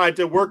he tried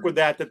to work with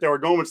that there were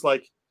moments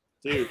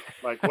dude,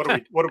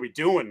 what are we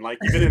doing?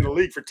 You've been in the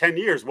league for 10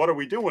 years. What are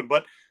we doing?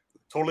 But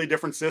totally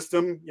different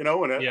system, and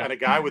a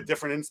guy with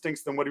different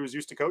instincts than what he was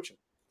used to coaching.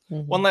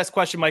 Mm-hmm. One last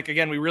question, Mike.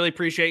 Again, we really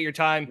appreciate your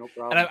time. No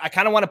problem. And I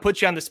kind of want to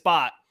put you on the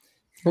spot.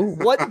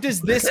 What does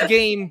this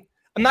game...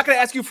 I'm not going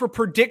to ask you for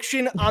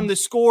prediction on the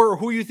score or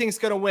who you think is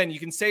going to win. You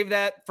can save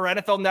that for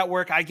NFL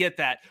Network. I get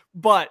that.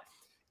 But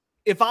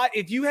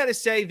if you had to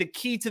say the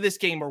key to this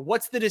game, or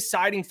what's the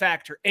deciding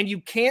factor, and you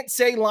can't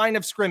say line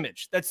of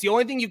scrimmage, that's the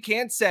only thing you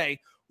can't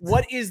say.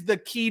 What is the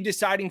key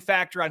deciding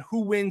factor on who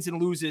wins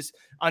and loses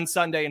on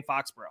Sunday in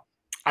Foxborough?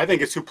 I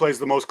think it's who plays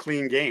the most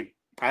clean game.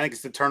 I think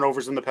it's the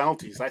turnovers and the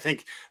penalties. I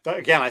think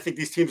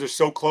these teams are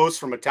so close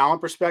from a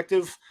talent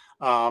perspective.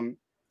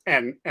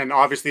 And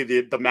obviously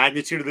the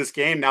magnitude of this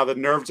game, now the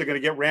nerves are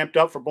going to get ramped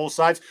up for both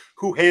sides.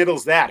 Who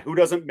handles that? Who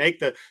doesn't make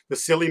the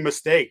silly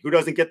mistake? Who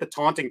doesn't get the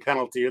taunting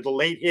penalty or the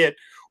late hit?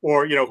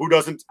 Or, who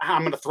doesn't,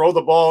 I'm going to throw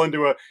the ball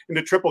into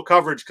triple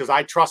coverage because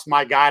I trust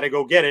my guy to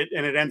go get it,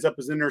 and it ends up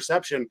as an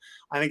interception.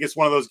 I think it's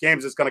one of those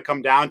games that's going to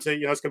come down to,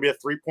 it's going to be a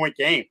 3-point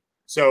game.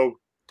 So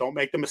don't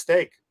make the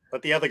mistake.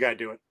 Let the other guy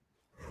do it.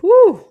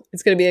 Whew,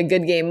 it's going to be a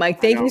good game. Mike,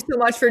 thank you so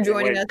much for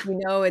joining us. We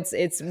know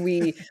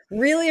we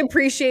really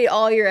appreciate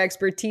all your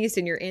expertise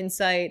and your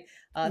insight.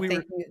 Thank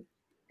you.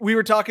 We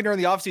were talking during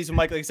the offseason,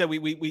 Mike. Like I said,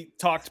 we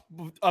talked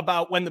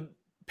about when the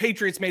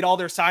Patriots made all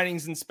their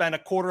signings and spent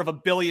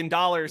 $250 million.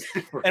 Right.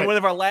 And one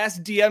of our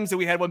last DMs that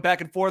we had went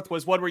back and forth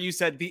was one where you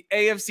said the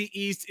AFC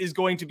East is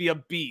going to be a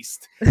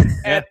beast.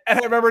 And I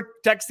remember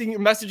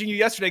messaging you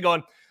yesterday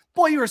going,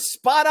 boy, you were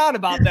spot on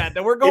about that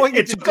we're going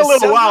it into took a little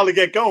December. while to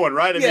get going,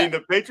 right? I Yeah. mean,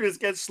 the Patriots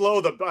get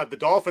slow. The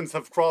Dolphins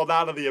have crawled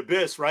out of the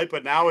abyss, right?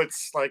 But now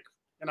it's like,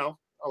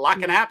 a lot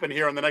can happen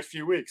here in the next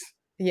few weeks.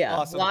 Yeah,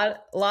 Awesome.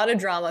 a lot of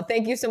drama.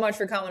 Thank you so much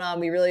for coming on.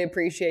 We really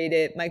appreciate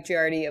it. Mike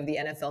Giardi of the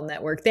NFL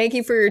Network. Thank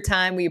you for your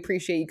time. We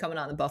appreciate you coming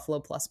on the Buffalo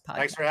Plus podcast.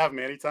 Thanks for having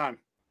me anytime.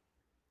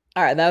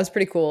 All right, that was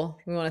pretty cool.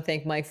 We want to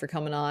thank Mike for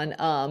coming on.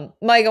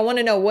 Mike, I want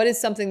to know, what is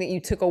something that you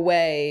took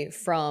away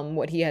from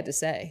what he had to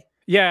say?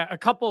 Yeah, a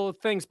couple of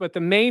things, but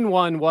the main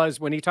one was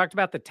when he talked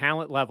about the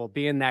talent level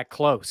being that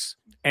close.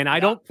 And I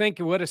don't think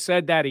he would have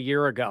said that a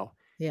year ago.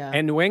 Yeah.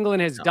 And New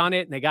England has done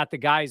it, and they got the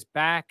guys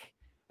back.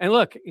 And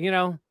look,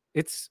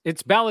 it's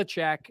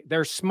Belichick.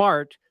 They're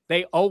smart.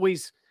 They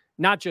always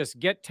not just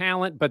get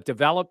talent, but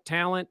develop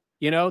talent.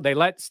 They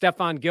let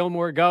Stephon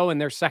Gilmore go,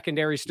 and their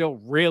secondary is still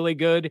really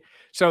good.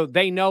 So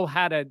they know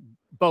how to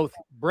both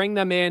bring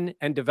them in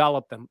and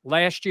develop them.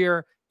 Last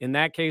year, in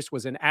that case,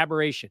 was an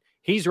aberration.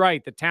 He's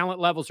right. The talent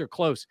levels are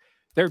close.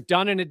 They're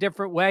done in a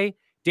different way.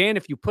 Dan,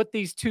 if you put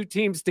these two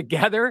teams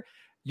together,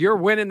 you're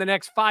winning the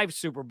next 5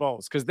 Super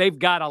Bowls because they've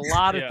got a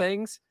lot of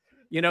things.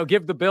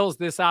 Give the Bills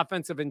this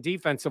offensive and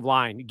defensive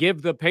line.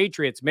 Give the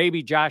Patriots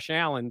maybe Josh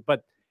Allen.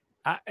 But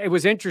it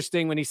was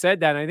interesting when he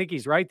said that. And I think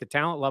he's right. The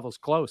talent level's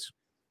close.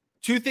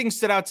 2 things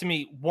stood out to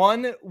me.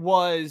 One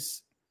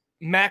was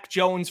Mac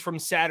Jones from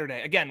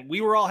Saturday. Again, we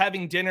were all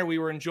having dinner. We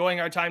were enjoying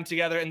our time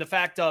together. And the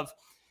fact of,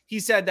 he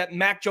said that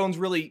Mac Jones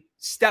really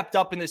stepped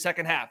up in the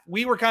second half.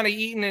 We were kind of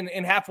eating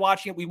and half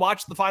watching it. We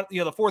watched the final,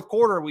 the fourth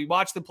quarter. We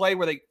watched the play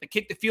where they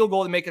kicked the field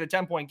goal to make it a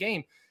 10-point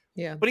game.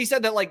 Yeah. But he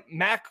said that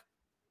Mac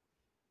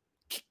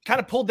kind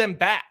of pulled them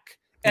back.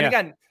 And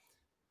again,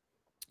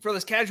 for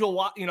this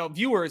casual,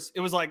 viewers,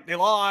 it was like they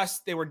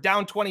lost, they were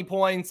down 20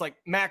 points. Like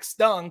Mac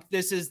stunk.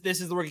 This is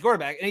the rookie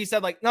quarterback. And he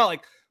said no,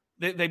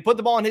 they put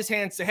the ball in his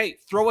hands, say, hey,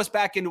 throw us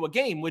back into a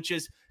game, which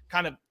is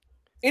kind of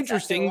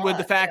interesting with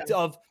the fact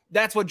of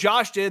that's what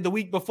Josh did the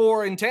week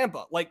before in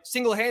Tampa,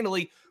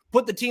 single-handedly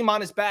put the team on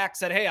his back,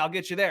 said, hey, I'll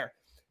get you there.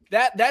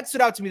 That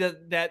stood out to me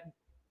that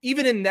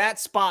even in that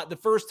spot, the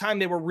first time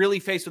they were really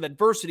faced with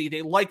adversity,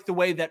 they liked the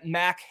way that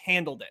Mac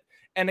handled it.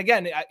 And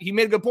again, he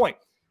made a good point.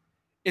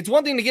 It's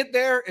one thing to get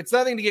there. It's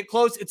another thing to get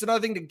close. It's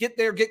another thing to get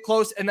there, get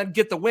close, and then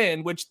get the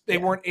win, which they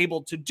weren't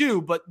able to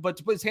do, but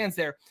to put his hands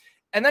there.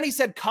 And then he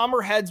said,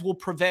 calmer heads will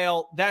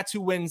prevail. That's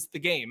who wins the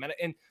game.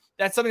 And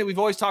that's something that we've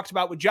always talked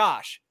about with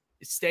Josh,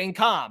 is staying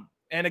calm.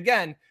 And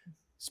again,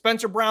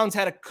 Spencer Brown's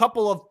had a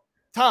couple of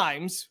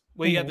times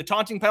where he had the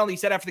taunting penalty. He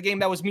said after the game,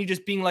 that was me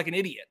just being like an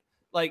idiot.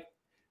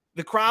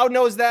 The crowd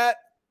knows that.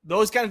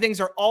 Those kind of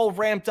things are all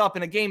ramped up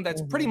in a game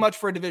that's pretty much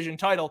for a division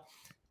title.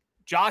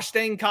 Josh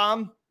staying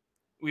calm.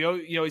 We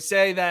always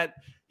say that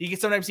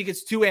sometimes he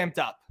gets too amped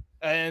up,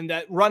 and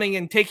that running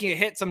and taking a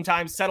hit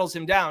sometimes settles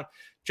him down.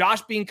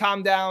 Josh being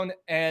calmed down,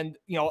 and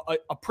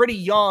a pretty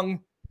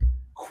young,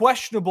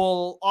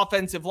 questionable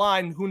offensive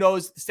line. Who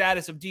knows the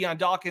status of Deion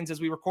Dawkins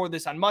as we record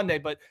this on Monday,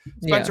 but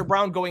Spencer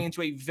Brown going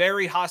into a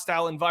very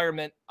hostile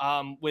environment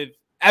with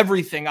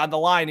everything on the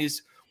line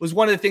was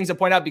one of the things to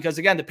point out, because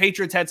again, the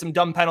Patriots had some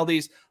dumb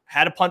penalties,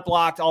 had a punt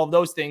blocked, all of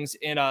those things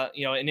in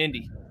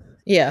Indy.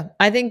 Yeah,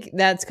 I think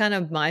that's kind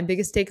of my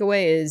biggest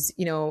takeaway is,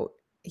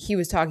 he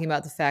was talking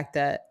about the fact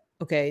that,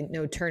 okay,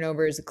 no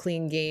turnovers, a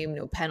clean game,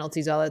 no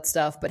penalties, all that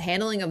stuff, but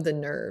handling of the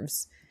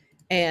nerves.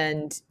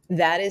 And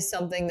that is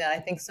something that I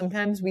think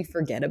sometimes we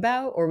forget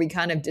about or we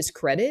kind of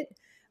discredit.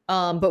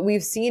 But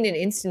we've seen in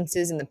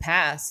instances in the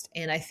past,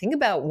 and I think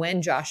about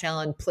when Josh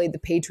Allen played the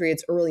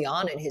Patriots early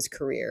on in his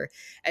career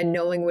and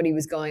knowing what he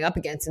was going up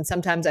against. And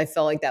sometimes I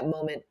felt like that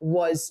moment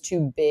was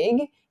too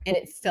big, and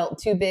it felt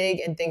too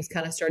big, and things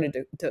kind of started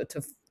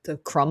to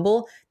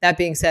crumble. That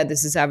being said,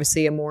 this is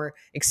obviously a more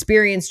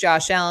experienced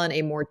Josh Allen,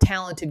 a more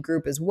talented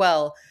group as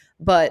well.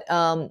 But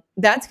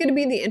that's going to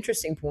be the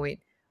interesting point.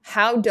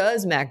 How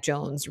does Mac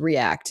Jones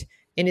react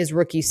in his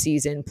rookie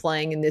season,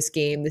 playing in this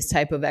game, this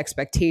type of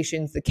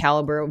expectations, the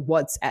caliber of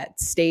what's at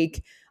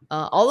stake,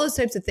 all those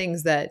types of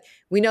things that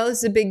we know this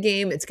is a big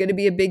game. It's going to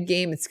be a big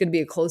game. It's going to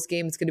be a close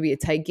game. It's going to be a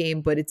tight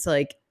game. But it's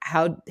like,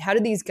 how do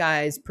these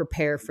guys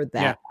prepare for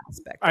that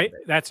aspect?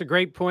 That's a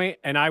great point.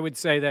 And I would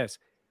say this.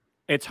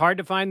 It's hard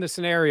to find the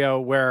scenario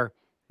where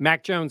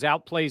Mac Jones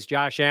outplays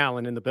Josh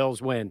Allen and the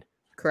Bills win.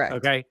 Correct.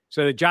 Okay.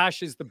 So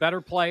Josh is the better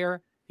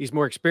player. He's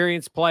more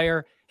experienced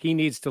player. He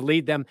needs to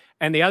lead them.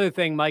 And the other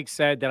thing Mike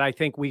said that I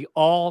think we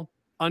all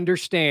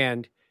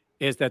understand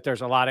is that there's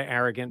a lot of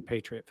arrogant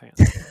Patriot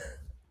fans.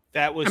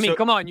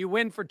 Come on, you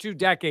win for 2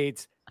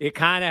 decades. You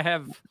kind of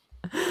have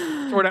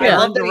sort of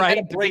earned the right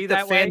to break the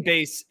fan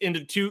base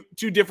into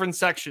two different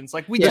sections.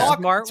 Like we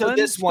talked to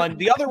this one,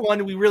 the other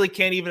one we really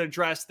can't even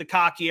address, the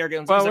cocky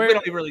arrogance. Well, we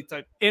don't really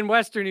in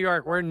Western New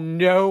York, we're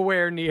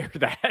nowhere near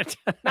that.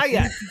 Not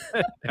yet.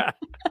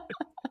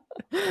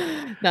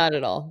 Not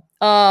at all.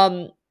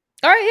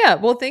 All right, yeah.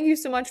 Well, thank you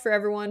so much for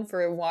everyone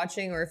for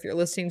watching, or if you're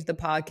listening to the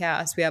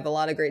podcast. We have a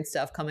lot of great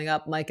stuff coming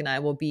up. Mike and I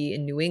will be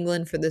in New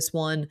England for this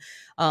one,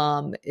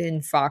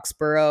 in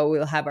Foxborough.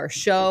 We'll have our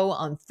show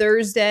on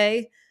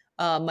Thursday.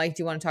 Mike,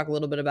 do you want to talk a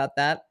little bit about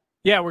that?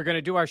 Yeah, we're going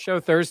to do our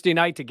show Thursday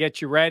night to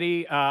get you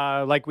ready,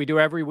 like we do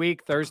every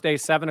week, Thursday,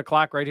 7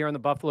 o'clock, right here on the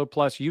Buffalo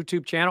Plus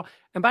YouTube channel.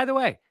 And by the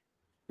way,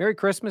 Merry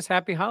Christmas,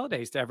 Happy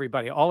Holidays to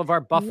everybody. All of our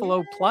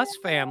Buffalo Plus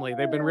family.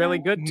 They've been really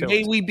good to us.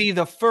 May we be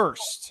the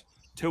first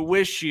to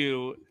wish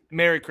you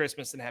Merry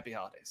Christmas and Happy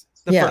Holidays.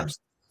 The first.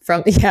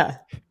 And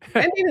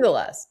maybe the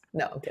last.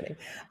 No, I'm kidding.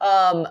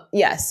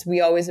 Yes,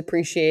 we always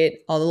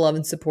appreciate all the love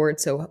and support.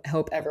 So I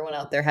hope everyone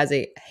out there has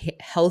a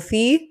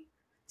healthy,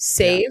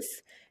 safe,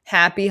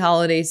 happy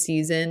holiday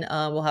season.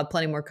 We'll have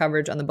plenty more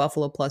coverage on the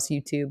Buffalo Plus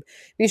YouTube.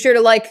 Be sure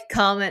to like,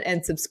 comment,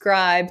 and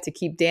subscribe to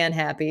keep Dan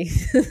happy.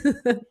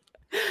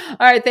 All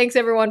right. Thanks,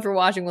 everyone, for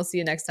watching. We'll see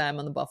you next time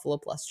on the Buffalo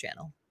Plus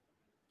channel.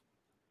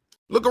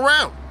 Look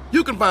around.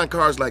 You can find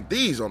cars like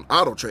these on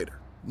AutoTrader.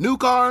 New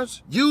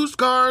cars, used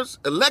cars,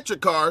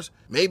 electric cars,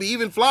 maybe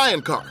even flying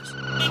cars.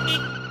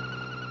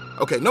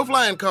 Okay, no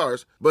flying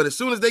cars, but as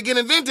soon as they get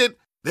invented,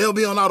 they'll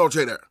be on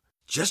AutoTrader.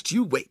 Just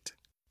you wait.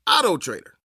 AutoTrader.